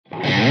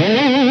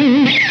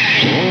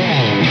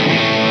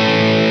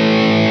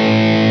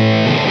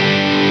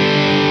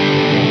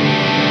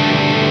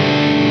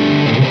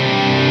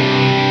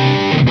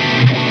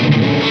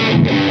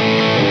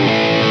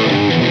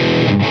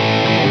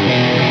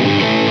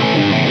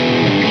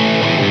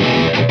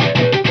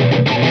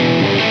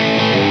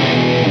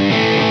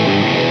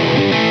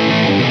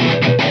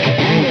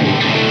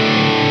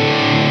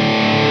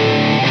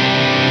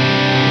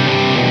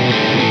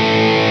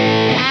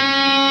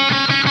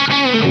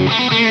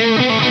Hey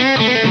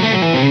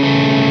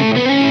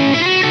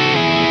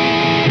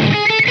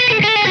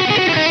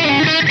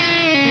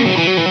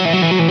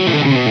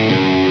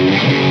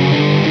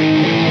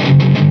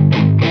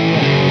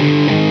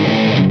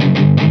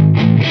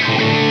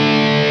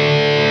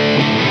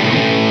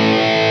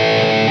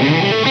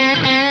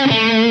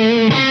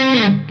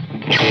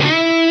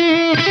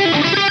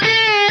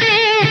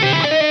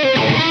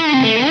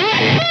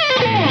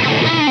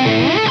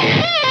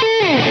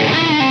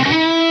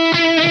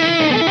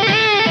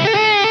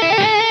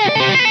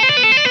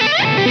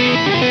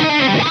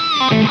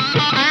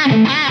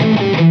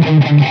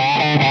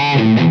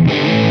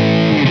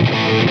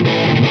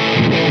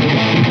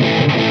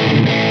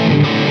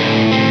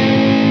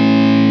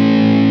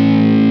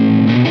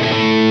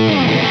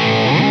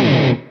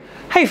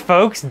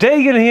folks,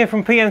 Dagan here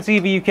from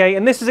PMTVUK,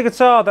 and this is a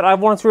guitar that I've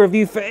wanted to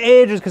review for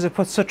ages because it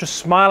puts such a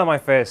smile on my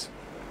face.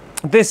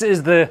 This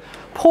is the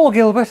Paul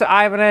Gilbert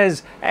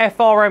Ibanez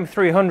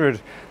FRM300,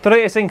 the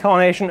latest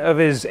incarnation of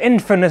his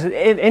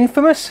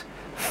infamous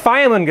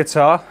Fireman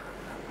guitar.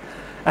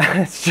 And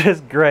it's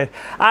just great.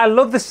 I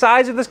love the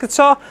size of this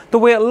guitar, the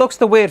way it looks,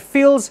 the way it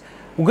feels.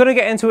 We're going to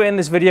get into it in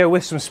this video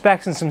with some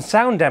specs and some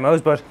sound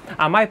demos, but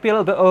I might be a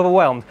little bit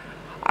overwhelmed.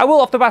 I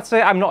will off the bat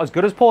say I'm not as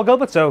good as Paul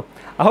Gilbert, so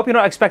I hope you're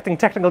not expecting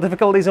technical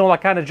difficulties and all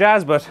that kind of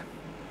jazz, but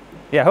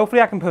yeah,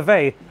 hopefully I can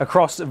purvey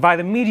across, via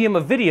the medium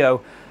of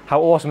video, how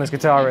awesome this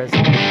guitar is.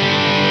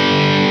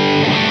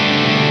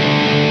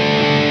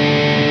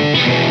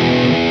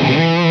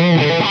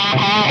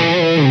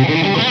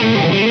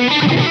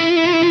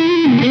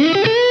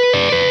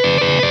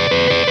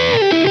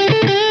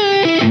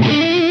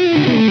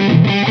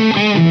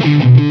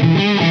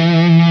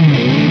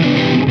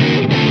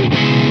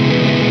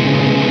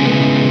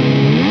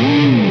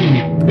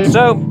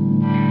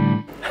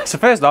 So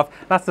first off,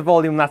 that's the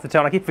volume, that's the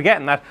tone. I keep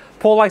forgetting that.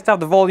 Paul likes to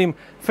have the volume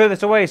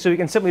furthest away so he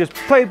can simply just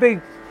play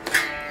big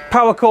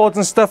power chords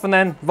and stuff and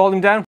then volume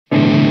down.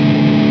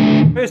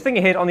 First thing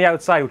you hit on the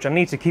outside, which I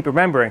need to keep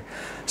remembering.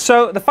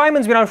 So the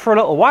Fireman's been out for a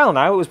little while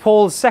now. It was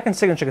Paul's second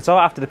signature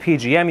guitar after the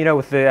PGM, you know,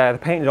 with the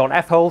painted on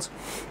F-holes.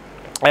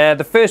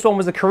 The first one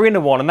was the Carina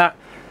one, and that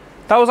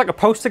was like a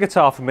poster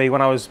guitar for me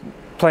when I was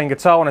playing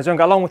guitar when I was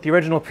younger, along with the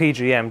original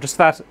PGM. Just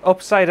that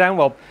upside down,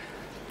 well,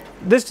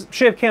 this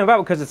shape came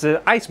about because it's an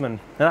Iceman,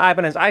 an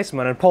Ibanez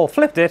Iceman, and Paul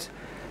flipped it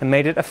and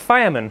made it a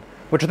Fireman,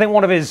 which I think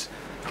one of his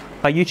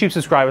YouTube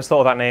subscribers thought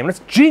of that name, and it's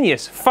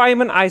genius.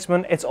 Fireman,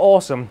 Iceman, it's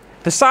awesome.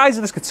 The size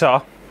of this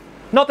guitar,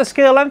 not the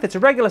scale length, it's a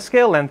regular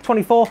scale length,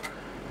 24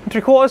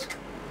 3/4.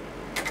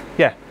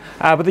 Yeah,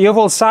 but the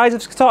overall size of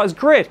this guitar is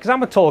great, because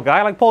I'm a tall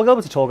guy, like Paul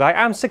Gilbert's a tall guy,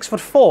 I'm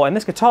 6'4", and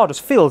this guitar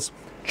just feels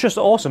just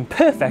awesome,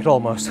 perfect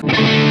almost.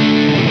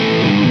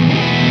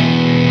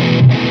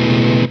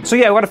 So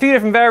yeah, we've got a few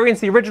different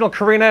variants. The original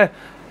Carina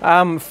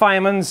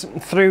Fireman's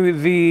through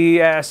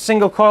the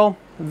single coil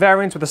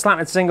variants with the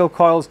slanted single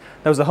coils.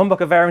 There was the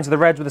Humbucker variant of the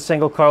reds with the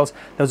single coils.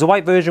 There was a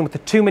white version with the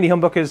 2 mini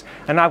humbuckers,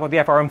 and now I've got the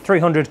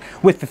FRM300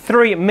 with the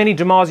 3 mini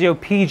Dimarzio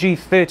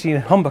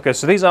PG13 humbuckers.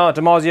 So these are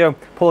Dimarzio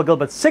Paul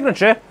Gilbert's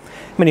signature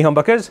mini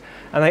humbuckers,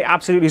 and they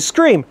absolutely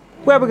scream.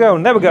 Where we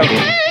going? There we go.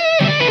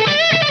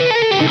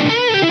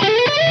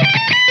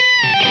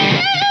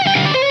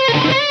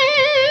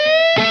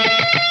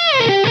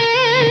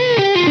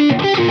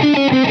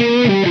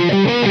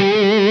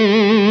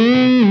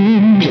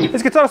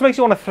 This guitar just makes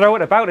you want to throw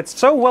it about. It's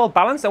so well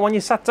balanced that when you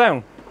sat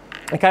down,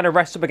 it kind of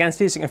rests up against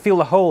it so you can feel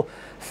the whole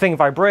thing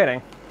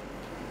vibrating.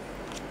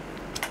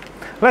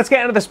 Let's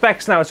get into the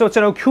specs now. So it's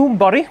an Okum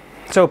body,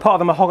 so part of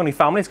the mahogany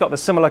family. It's got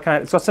similar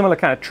kind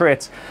of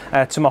traits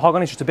to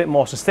mahogany, it's just a bit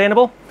more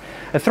sustainable.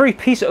 A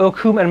 3-piece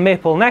Okum and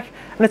maple neck,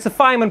 and it's a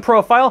Fireman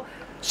profile.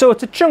 So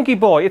it's a chunky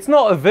boy. It's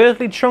not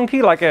overtly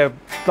chunky like a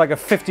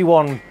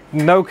 51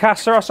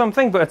 no-caster or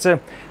something, but it's a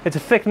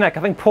thick neck.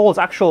 I think Paul's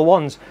actual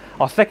ones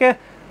are thicker,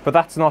 but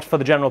that's not for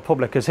the general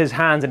public because his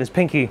hands and his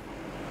pinky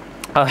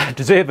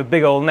deserve a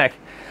big old neck.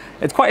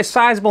 It's quite a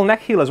sizable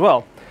neck heel as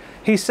well.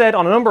 He said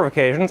on a number of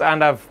occasions,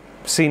 and I've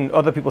seen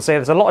other people say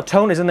there's a lot of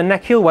tone is in the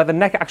neck heel where the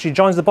neck actually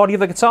joins the body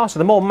of the guitar, so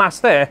the more mass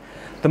there,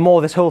 the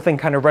more this whole thing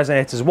kind of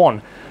resonates as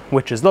one,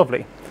 which is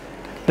lovely.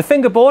 The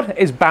fingerboard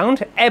is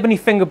bound, ebony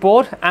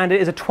fingerboard, and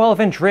it is a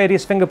 12-inch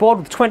radius fingerboard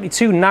with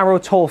 22 narrow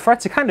tall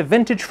frets. They're kind of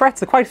vintage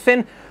frets, they're quite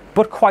thin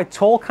but quite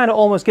tall, kind of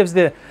almost gives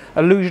the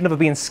illusion of it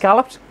being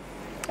scalloped.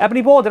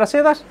 Ebony board, did I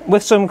say that?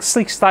 With some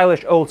sleek,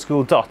 stylish, old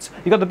school dots.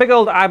 You've got the big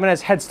old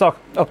Ibanez headstock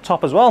up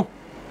top as well.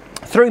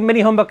 3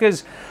 mini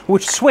humbuckers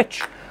which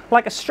switch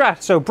like a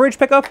Strat. So bridge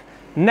pickup,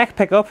 neck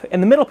pickup. In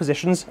the middle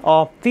positions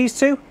are these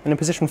two, and in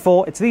position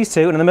 4 it's these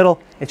two, and in the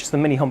middle it's just the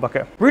mini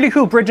humbucker. Really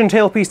cool bridge and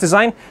tailpiece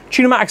design.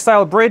 Tunematic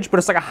style bridge, but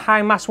it's like a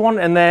high mass one,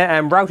 and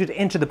they're routed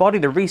into the body,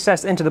 they're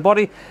recessed into the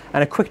body,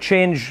 and a quick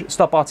change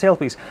stop bar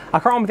tailpiece. I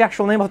can't remember the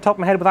actual name off the top of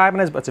my head with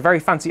Ibanez, but it's a very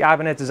fancy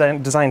Ibanez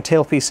design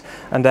tailpiece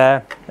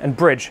and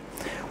bridge.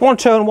 One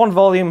tone, one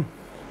volume,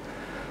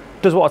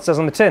 does what it says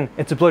on the tin.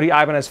 It's a bloody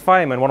Ibanez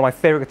Fireman, one of my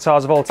favourite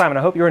guitars of all time, and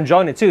I hope you're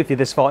enjoying it too if you're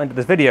this far into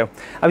this video.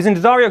 I was in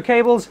Dimarzio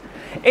cables,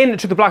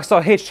 into the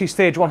Blackstar HT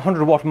Stage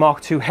 100 watt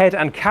Mark II head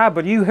and cab,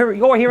 but you're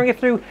hearing it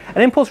through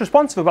an impulse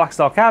responsive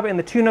Blackstar cab in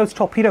the 2 notes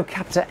Torpedo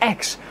Captor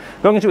X,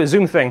 going into a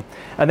zoom thing,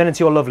 and then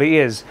into your lovely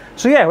ears.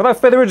 So yeah, without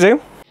further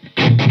ado,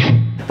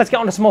 let's get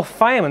on to some more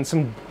Fireman,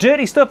 some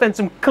dirty stuff, then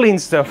some clean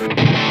stuff.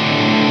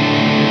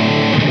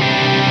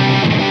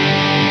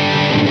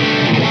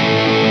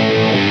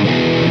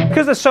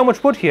 Because there's so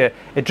much wood here,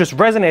 it just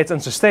resonates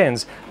and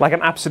sustains like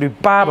an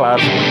absolute bad lad.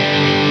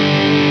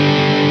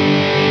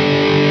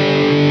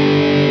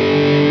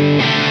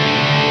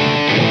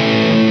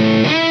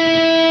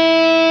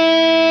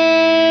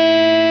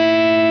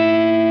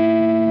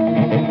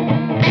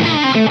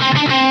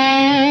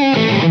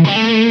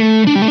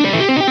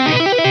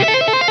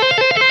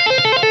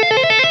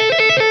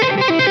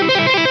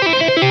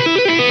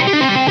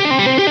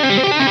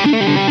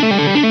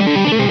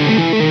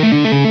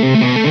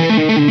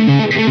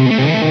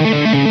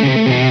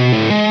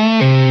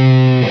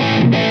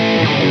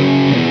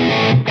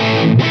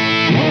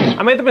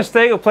 I made the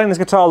mistake of playing this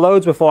guitar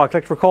loads before I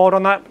clicked record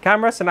on that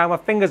camera, so now my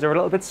fingers are a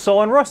little bit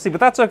sore and rusty, but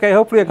that's okay.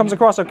 Hopefully it comes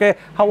across okay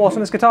how awesome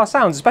this guitar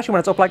sounds, especially when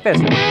it's up like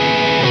this.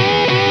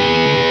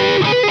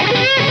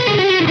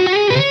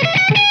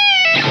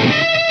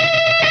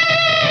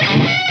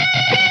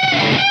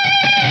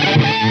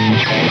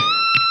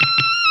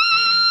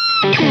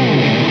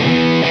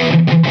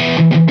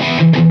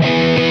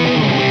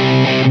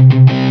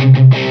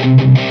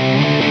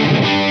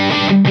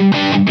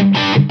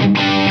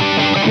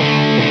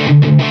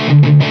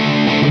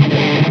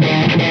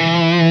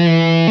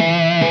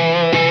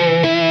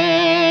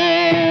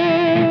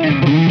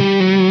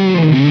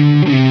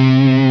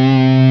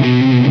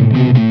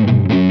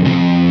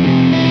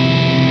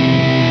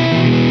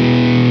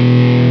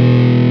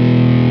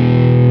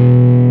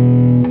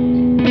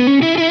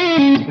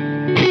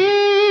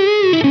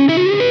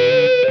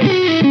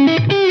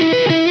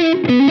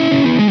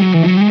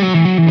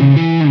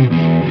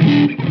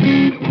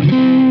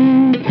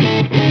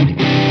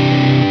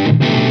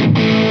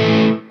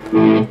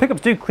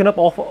 Pickups do clean up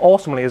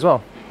awesomely as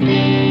well.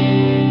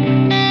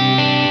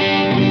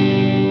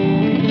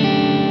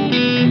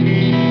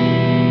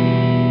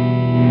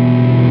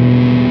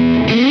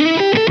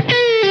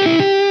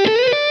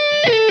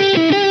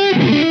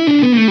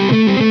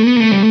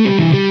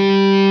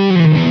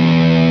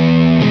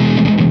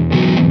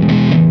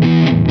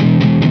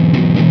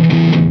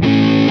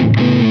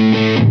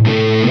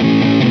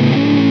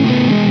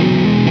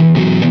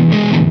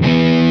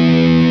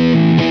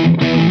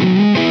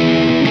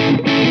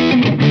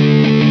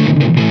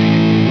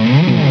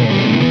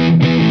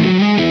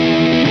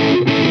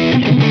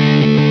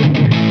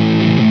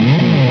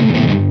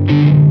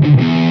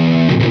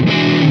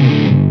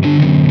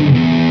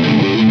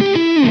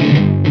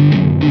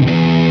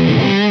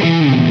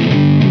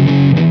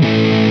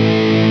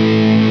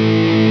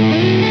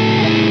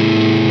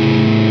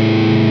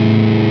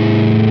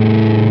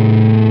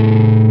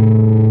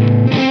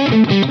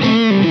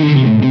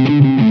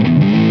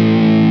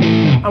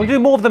 We do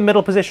more of the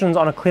middle positions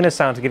on a cleaner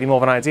sound to give you more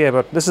of an idea,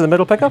 but this is the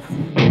middle pickup.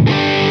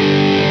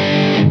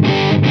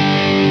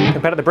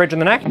 Compared to the bridge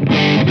and the neck.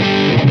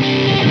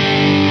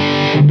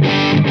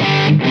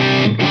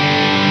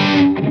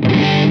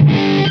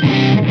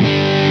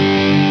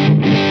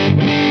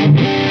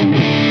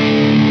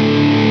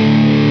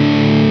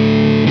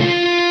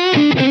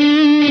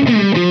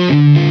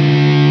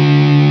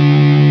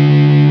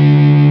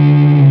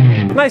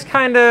 Nice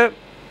kind of,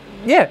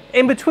 yeah,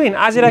 in between,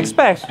 as you'd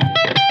expect.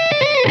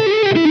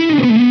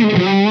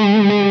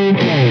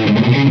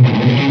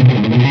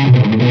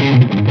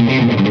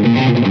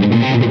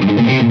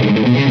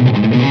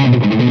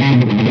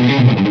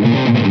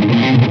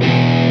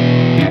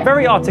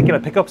 Very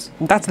articulate pickups,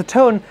 that's the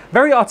tone.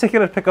 Very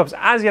articulate pickups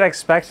as you'd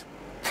expect,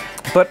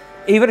 but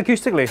even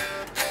acoustically,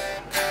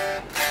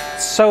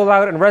 so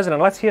loud and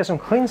resonant. Let's hear some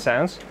clean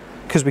sounds,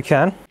 because we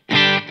can.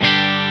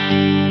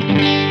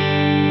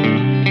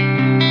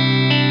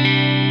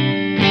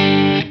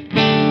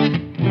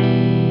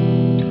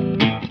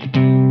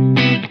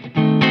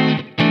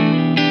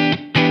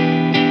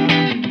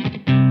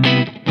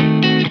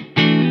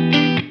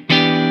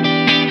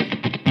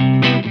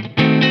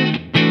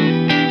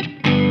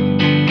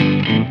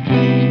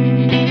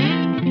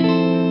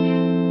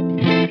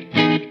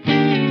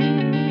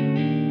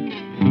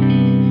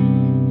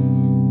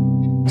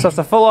 So that's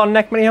the full-on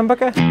neck mini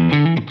humbucker.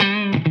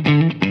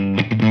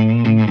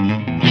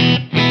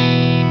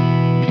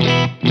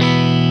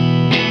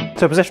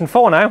 So position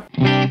 4 now.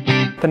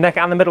 The neck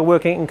and the middle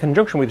working in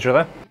conjunction with each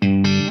other.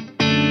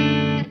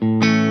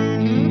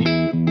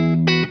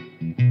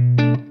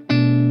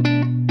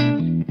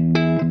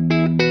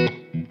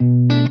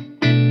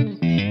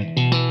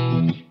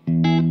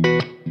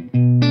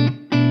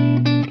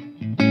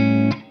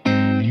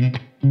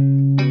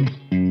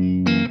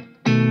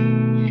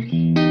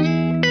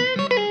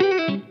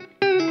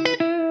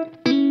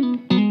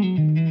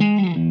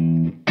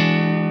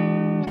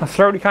 A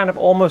throaty kind of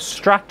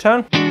almost strat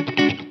tone.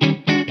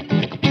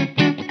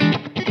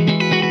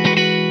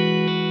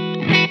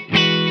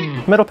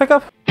 Middle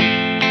pickup.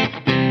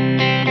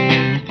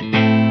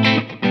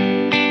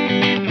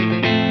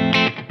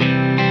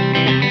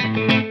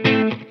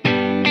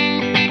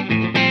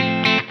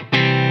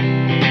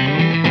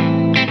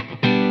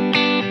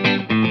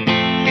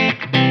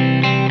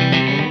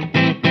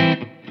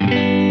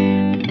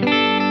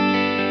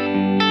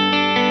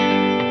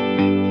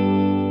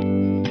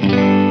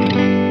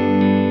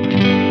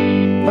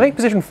 I think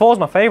position 4 is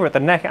my favourite, the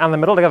neck and the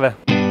middle together.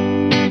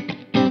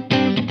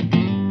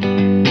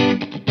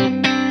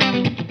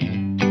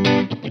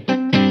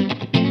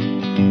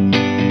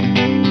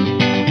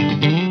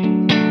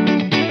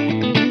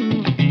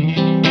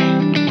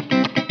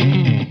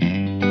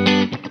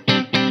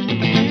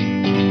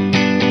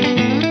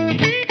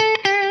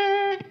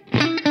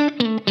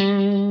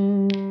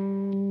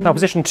 Now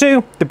position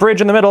 2, the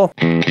bridge in the middle,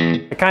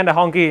 kind of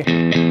honky.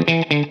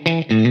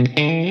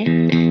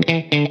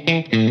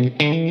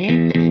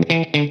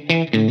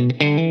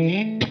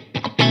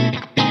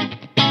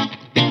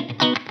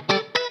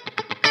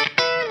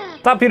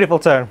 That beautiful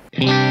tone.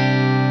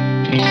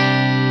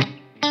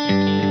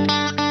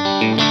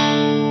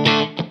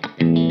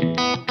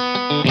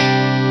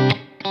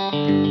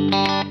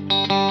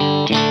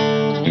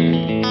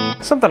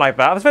 Something like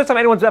that. It's the first time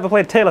anyone's ever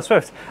played Taylor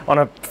Swift on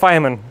a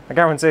Fireman, I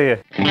guarantee you.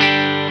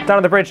 Down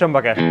on the bridge,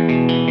 Humbucker.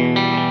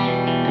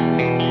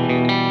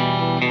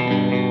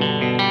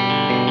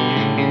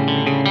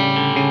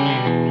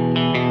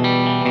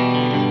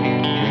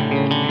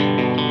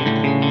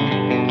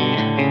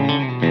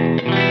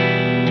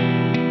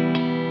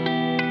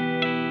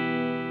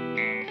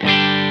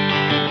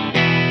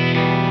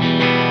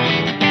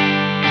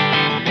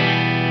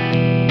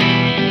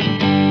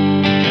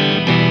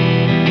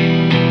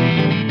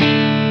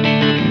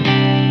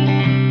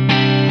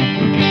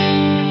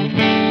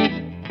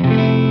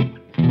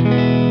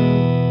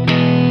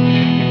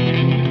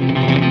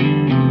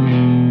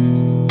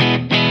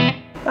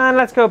 And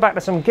let's go back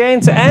to some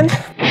gain to end.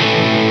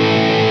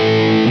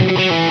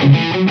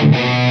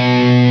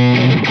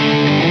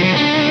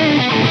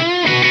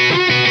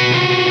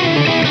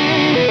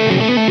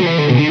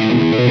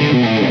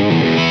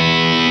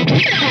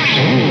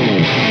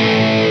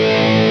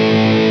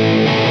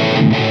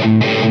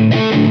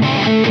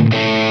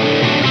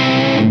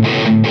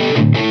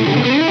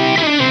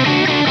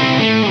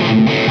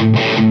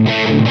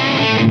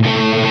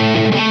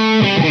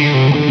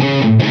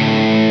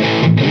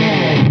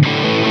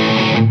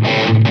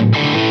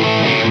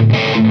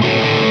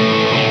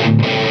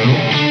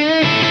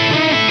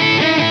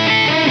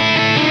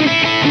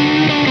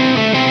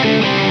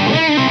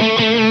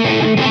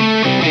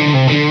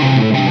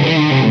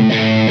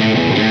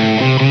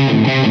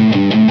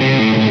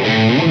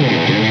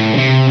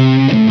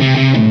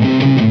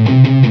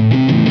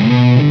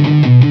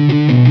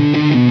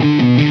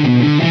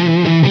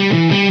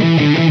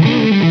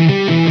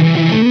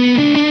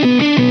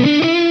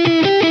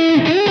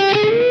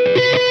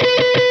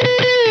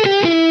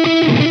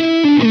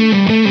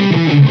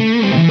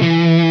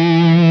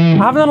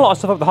 I haven't done a lot of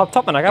stuff up the top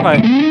of the neck, have I?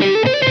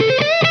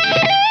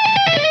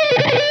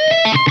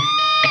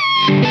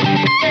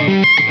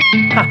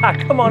 Haha,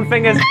 come on,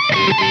 fingers.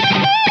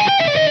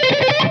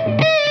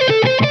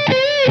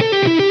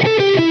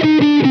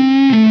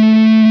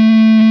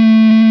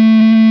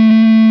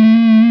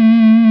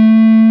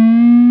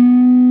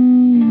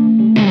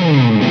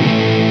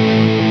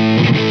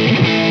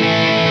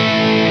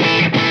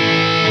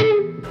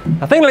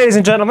 I think, ladies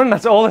and gentlemen,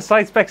 that's all the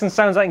side specs and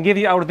sounds I can give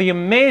you out of the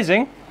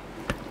amazing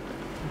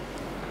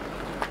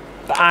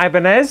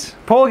Ibanez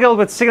Paul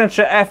Gilbert's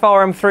signature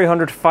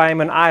FRM300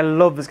 Fireman. I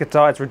love this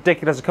guitar, it's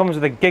ridiculous. It comes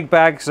with a gig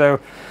bag, so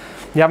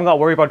you haven't got to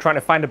worry about trying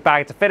to find a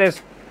bag to fit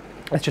it.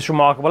 It's just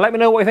remarkable. Let me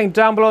know what you think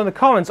down below in the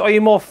comments. Are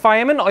you more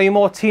Fireman? Are you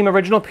more Team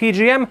Original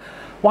PGM?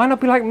 Why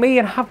not be like me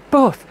and have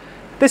both?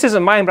 This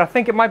isn't mine, but I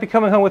think it might be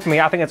coming home with me.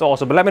 I think it's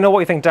awesome. But let me know what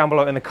you think down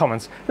below in the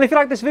comments. And if you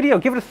like this video,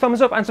 give it a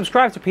thumbs up and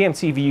subscribe to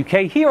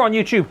PMTVUK here on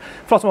YouTube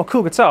for lots more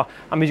cool guitar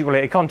and music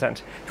related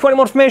content. If you want any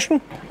more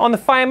information on the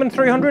Fireman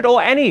 300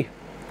 or any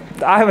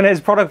Ibanez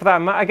product for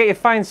that matter, get your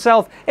fine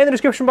self in the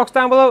description box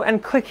down below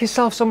and click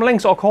yourself some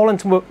links or call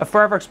into a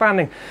forever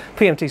expanding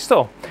PMT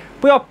store.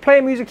 We are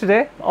playing music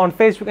today on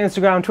Facebook,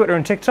 Instagram, Twitter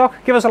and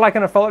TikTok. Give us a like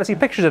and a follow to see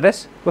pictures of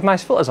this with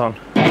nice filters on.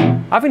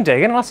 I've been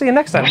Dagan and I'll see you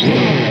next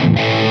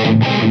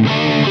time.